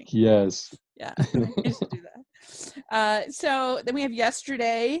merching. Yes. Yeah, I should do that. So then we have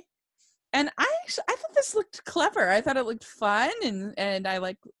Yesterday, and I thought this looked clever. I thought it looked fun, and I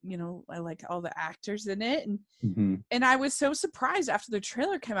like I like all the actors in it, Mhm. and I was so surprised after the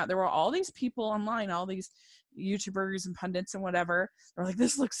trailer came out. There were all these people online, all these YouTubers and pundits and whatever. They're like,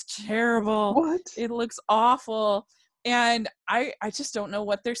 "This looks terrible. What? It looks awful." And I just don't know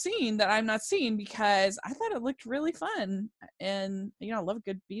what they're seeing that I'm not seeing because I thought it looked really fun. And I love a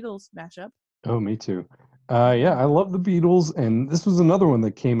good Beatles mashup. Oh, me too. Yeah, I love the Beatles, and this was another one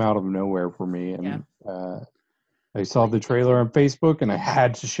that came out of nowhere for me. Yeah. And I saw the trailer on Facebook, and I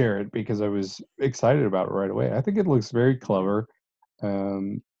had to share it because I was excited about it right away. I think it looks very clever.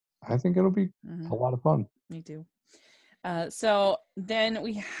 Um, I think it'll be Mm-hmm. a lot of fun. Me too. So then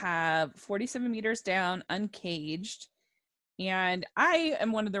we have 47 meters down, Uncaged. And I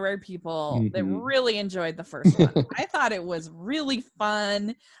am one of the rare people that Hmm. really enjoyed the first one. I thought it was really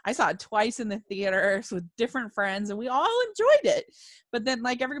fun. I saw it twice in the theaters with different friends, and we all enjoyed it. But then,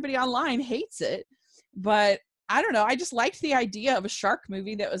 like, everybody online hates it. But I don't know. I just liked the idea of a shark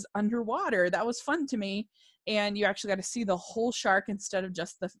movie that was underwater. That was fun to me. And you actually got to see the whole shark instead of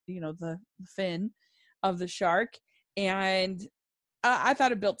just the fin of the shark. And I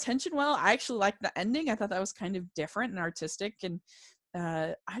thought it built tension well. I actually liked the ending. I thought that was kind of different and artistic, and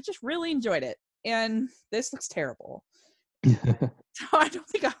I just really enjoyed it. And this looks terrible, so I don't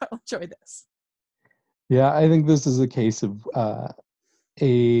think I'll enjoy this. Yeah, I think this is a case of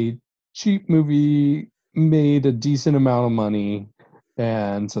a cheap movie made a decent amount of money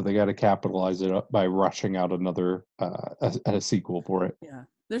and so they got to capitalize it up by rushing out another a sequel for it. Yeah.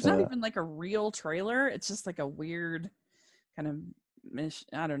 There's not even like a real trailer. It's just like a weird kind of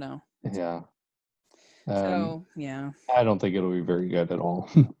I don't know. Yeah. So, yeah. I don't think it'll be very good at all.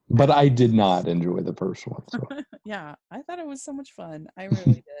 But I did not enjoy the first one. So. Yeah, I thought it was so much fun. I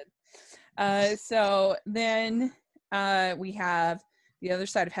really did. So then we have The Other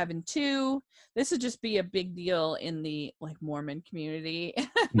Side of Heaven 2. This would just be a big deal in the like Mormon community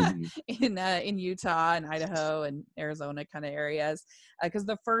in Utah and Idaho and Arizona kind of areas, because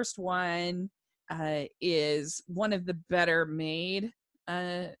the first one is one of the better made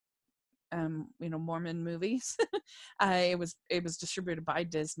Mormon movies. It was distributed by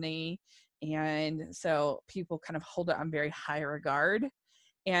Disney, and so people kind of hold it on very high regard.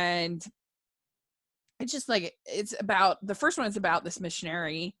 And it's just like it's about the first one is about this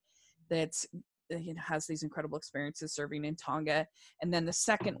missionary that's has these incredible experiences serving in Tonga, and then the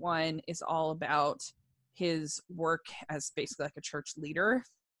second one is all about his work as basically like a church leader,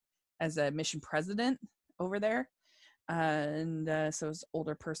 as a mission president over there, and so as an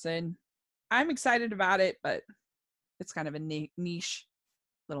older person. I'm excited about it, but it's kind of a niche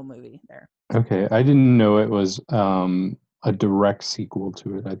little movie there. Okay, I didn't know it was a direct sequel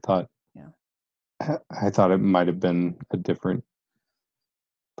to it. I thought it might have been a different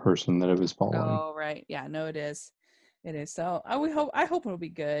person that it was following. Oh, right. Yeah, no, it is. It is. So I hope it'll be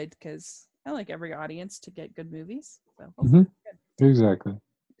good, because I like every audience to get good movies. So Exactly.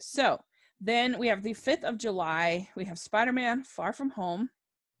 So then we have the 5th of July. We have Spider-Man Far From Home.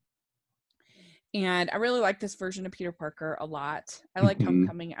 And I really like this version of Peter Parker a lot. I like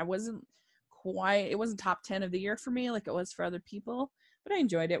Homecoming. It wasn't top 10 of the year for me like it was for other people, but I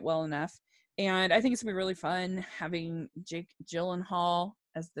enjoyed it well enough. And I think it's gonna be really fun having Jake Gyllenhaal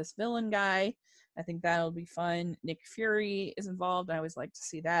as this villain guy. I think that'll be fun. Nick Fury is involved. I always like to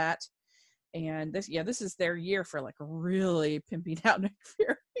see that. And this is their year for like really pimping out Nick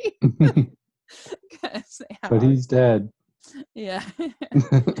Fury. But he's dead. Yeah.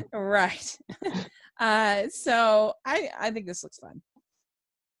 Right. So I think this looks fun.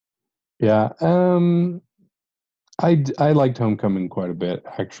 Yeah. I liked Homecoming quite a bit,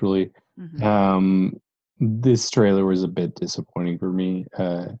 actually. This trailer was a bit disappointing for me.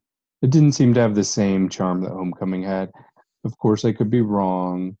 It didn't seem to have the same charm that Homecoming had. Of course, I could be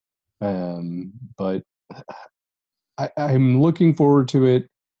wrong, but I'm looking forward to it.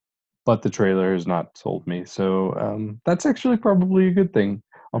 But the trailer has not sold me, so that's actually probably a good thing.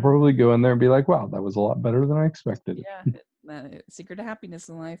 I'll probably go in there and be like, "Wow, that was a lot better than I expected." Yeah, secret to happiness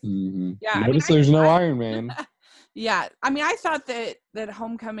in life. Mm-hmm. Yeah, notice there's no Iron Man. Yeah, I mean, I thought that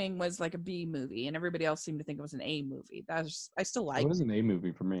Homecoming was like a B movie, and everybody else seemed to think it was an A movie. I still like. It was an A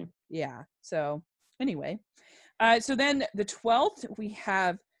movie for me. Yeah. So anyway, so then the 12th we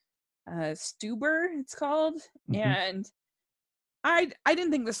have Stuber, it's called, and I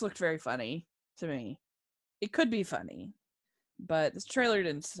didn't think this looked very funny to me. It could be funny, but this trailer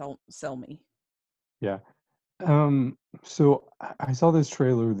didn't sell me. Yeah. So I saw this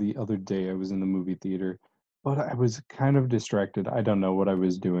trailer the other day. I was in the movie theater, but I was kind of distracted. I don't know what I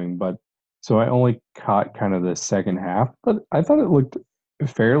was doing, but so I only caught kind of the second half, but I thought it looked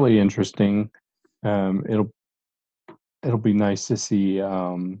fairly interesting. It'll be nice to see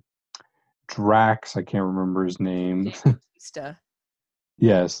Drax. I can't remember his name.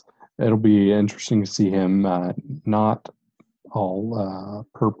 Yes, it'll be interesting to see him not all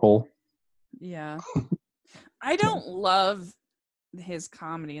purple. Yeah. I don't love his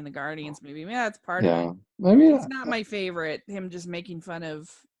comedy in the Guardians movie. Maybe that's part of it. I mean, it's not my favorite. Him just making fun of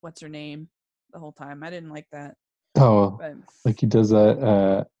what's her name the whole time. I didn't like that. Oh, but, like he does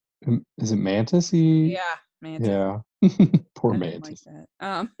that. Is it Mantis? Yeah, Mantis. Yeah, poor Mantis. Like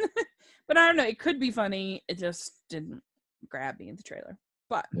that. But I don't know. It could be funny. It just didn't grab me in the trailer.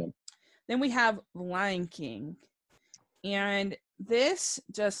 But then we have Lion King, and this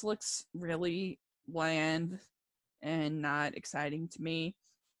just looks really bland and not exciting to me.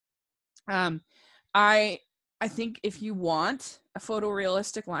 I think if you want a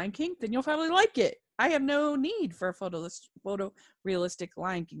photorealistic Lion King, then you'll probably like it. I have no need for a photorealistic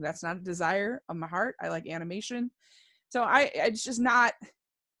Lion King. That's not a desire of my heart. I like animation. So it's just not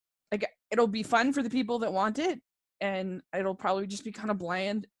like, it'll be fun for the people that want it, and it'll probably just be kind of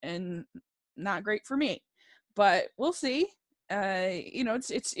bland and not great for me. But we'll see.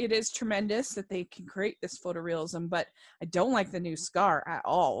 It is tremendous that they can create this photorealism, but I don't like the new Scar at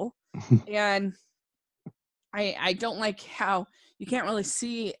all. And I don't like how you can't really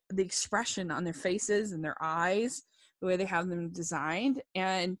see the expression on their faces and their eyes the way they have them designed.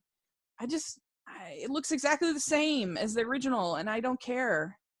 And it looks exactly the same as the original, and I don't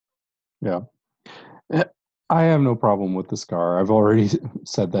care. Yeah. I have no problem with the scar. I've already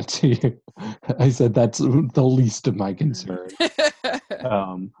said that to you. I said that's the least of my concern.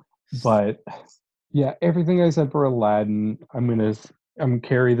 But yeah, everything I said for Aladdin, I'm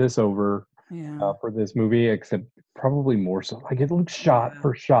carry this over Yeah. for this movie, except probably more so. Like it looks shot Yeah.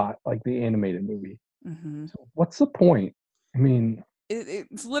 for shot like the animated movie. Mm-hmm. So what's the point? I mean,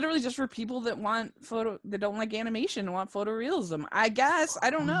 It's literally just for people that don't like animation and want photorealism. I guess. I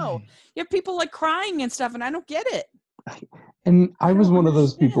don't know. You have people like crying and stuff, and I don't get it. and I I was don't one of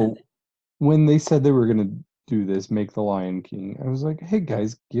those understand. people when they said they were gonna do this, make The Lion King. I was like, hey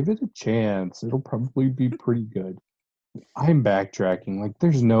guys, give it a chance. It'll probably be pretty good. I'm backtracking. Like,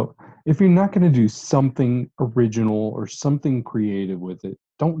 if you're not going to do something original or something creative with it,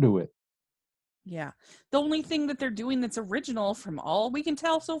 don't do it. Yeah. The only thing that they're doing that's original from all we can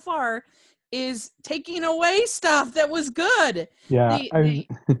tell so far is taking away stuff that was good. Yeah,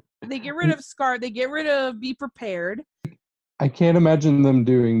 They get rid of Scar, they get rid of Be Prepared. I can't imagine them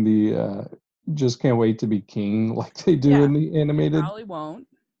doing the just can't wait to be king like they do Yeah. in the animated. Probably won't.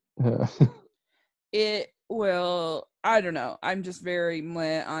 Uh, It will, I don't know. I'm just very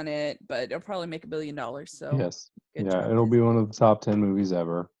meh on it, but it'll probably make $1 billion. So yes. good Yeah, job, it'll be one Disney. of the top 10 movies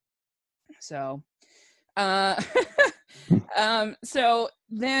ever. So uh so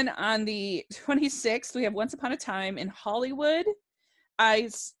then on the 26th we have Once Upon a Time in Hollywood. I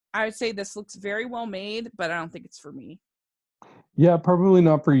would say this looks very well made, but I don't think it's for me. Yeah, probably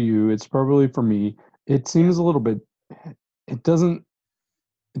not for you. It's probably for me. It Yeah. seems a little bit it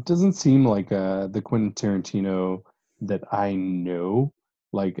doesn't seem like the Quentin Tarantino that I know.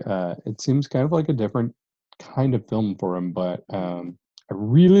 Like it seems kind of like a different kind of film for him, but I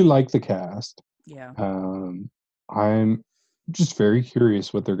really like the cast. Yeah. I'm just very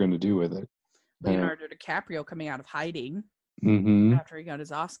curious what they're going to do with it. Leonardo DiCaprio coming out of hiding Mm-hmm. after he got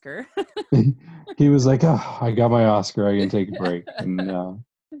his Oscar. He was like, "Oh, I got my Oscar. I can take a break," and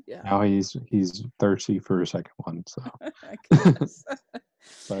Yeah. now he's thirsty for a second one. So, I guess.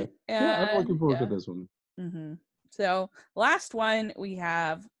 but yeah, I'm And looking forward to yeah. this one. Mm-hmm. So last one we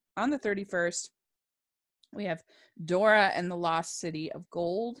have on the 31st, we have Dora and the Lost City of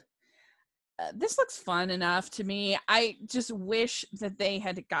Gold. This looks fun enough to me. I just wish that they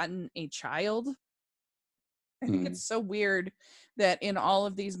had gotten a child. I think Mm. it's so weird that in all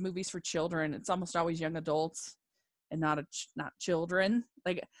of these movies for children, it's almost always young adults and not children.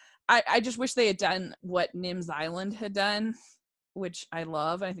 Like I just wish they had done what Nim's Island had done, which I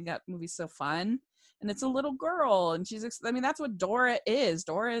love. I think that movie's so fun. And it's a little girl, and I mean, that's what Dora is.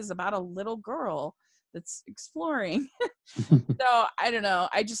 Dora is about a little girl that's exploring. So I don't know.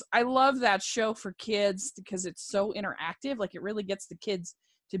 I love that show for kids because it's so interactive. Like it really gets the kids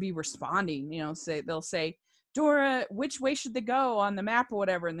to be responding. They'll say, Dora, which way should they go on the map or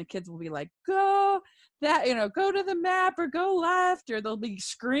whatever? And the kids will be like, go to the map or go left, or they'll be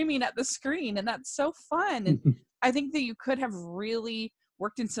screaming at the screen. And that's so fun. And I think that you could have really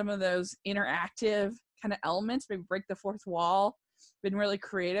worked in some of those interactive kind of elements, maybe break the fourth wall, been really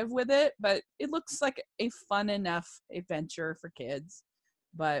creative with it, but it looks like a fun enough adventure for kids.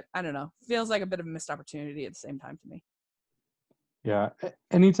 But I don't know, feels like a bit of a missed opportunity at the same time to me. Yeah,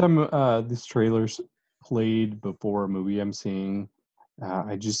 anytime these trailers played before a movie I'm seeing,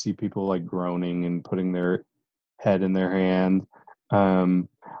 I just see people like groaning and putting their head in their hand. Um,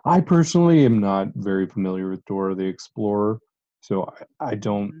 I personally am not very familiar with Dora the Explorer, so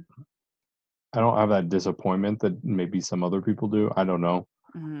Mm-hmm. I don't have that disappointment that maybe some other people do. I don't know.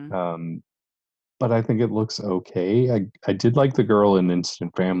 Mm-hmm. Um, but I think it looks okay. I did like the girl in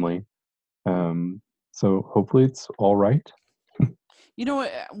Instant Family. Um, so hopefully it's all right. You know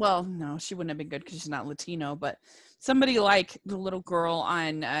what? Well, no, she wouldn't have been good because she's not Latino. But somebody like the little girl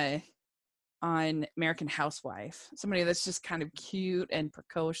on American Housewife, somebody that's just kind of cute and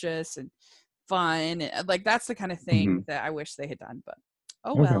precocious and fun, like that's the kind of thing Mhm. that I wish they had done. But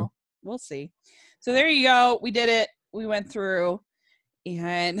oh Okay. well, we'll see. So there you go. We did it. We went through,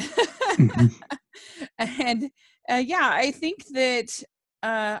 and and yeah, I think that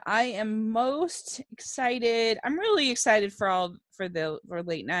I am most excited. I'm really excited for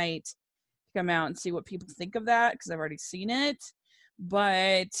late night to come out and see what people think of that because I've already seen it.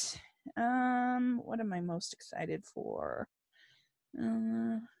 But what am I most excited for?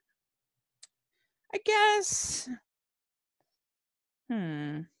 Uh, I guess. I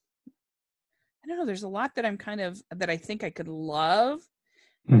don't know. There's a lot that I think I could love,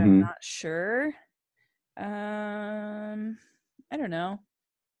 but I'm Mhm. not sure. Um, I don't know.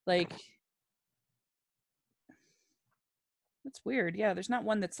 Like That's weird. Yeah, there's not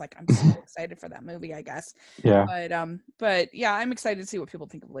one that's like I'm so excited for that movie, I guess. Yeah. But yeah, I'm excited to see what people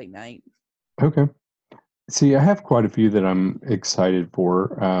think of Late Night. Okay. See, I have quite a few that I'm excited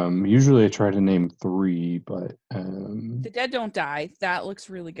for. Usually I try to name three, but The Dead Don't Die. That looks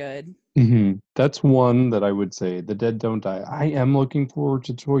really good. that's one that I would say. The Dead Don't Die. I am looking forward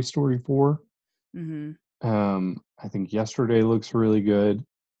to Toy Story 4. Mm-hmm. I think Yesterday looks really good.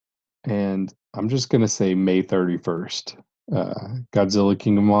 And I'm just gonna say May 31st. Godzilla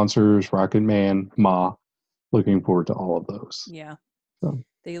King of Monsters, Rocket Man, Ma. Looking forward to all of those. Yeah, So,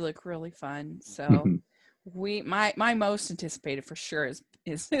 they look really fun. So mhm. my most anticipated for sure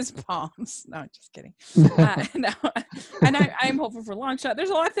is Palms. No, just kidding. No, and I'm hopeful for Long Shot. There's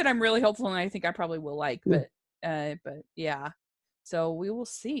a lot that I'm really hopeful, and I think I probably will like. Yeah. But yeah. So we will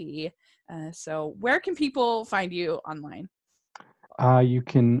see. So where can people find you online? You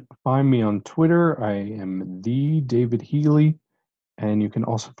can find me on Twitter. I am the David Healy, and you can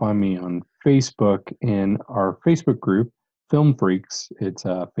also find me on Facebook in our Facebook group, Film Freaks. It's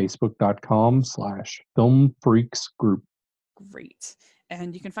facebook.com/Film Freaks group. Great.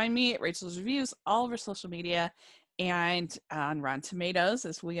 And you can find me at Rachel's Reviews, all over social media, and on Rotten Tomatoes,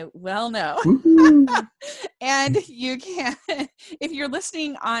 as we well know. And you can, if you're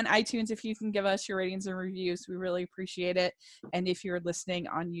listening on iTunes, if you can give us your ratings and reviews, we really appreciate it. And if you're listening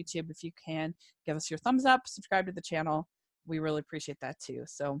on YouTube, if you can give us your thumbs up, subscribe to the channel, we really appreciate that too.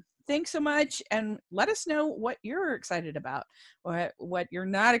 So thanks so much, and let us know what you're excited about, what you're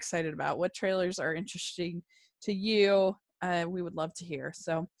not excited about, what trailers are interesting to you. We would love to hear.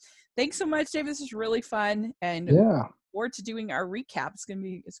 So thanks so much, Dave. This is really fun, and Yeah. forward to doing our recap. It's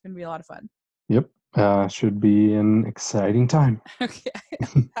gonna be a lot of fun. Yep. Should be an exciting time. Okay.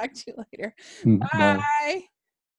 Talk to you later. Bye. Bye.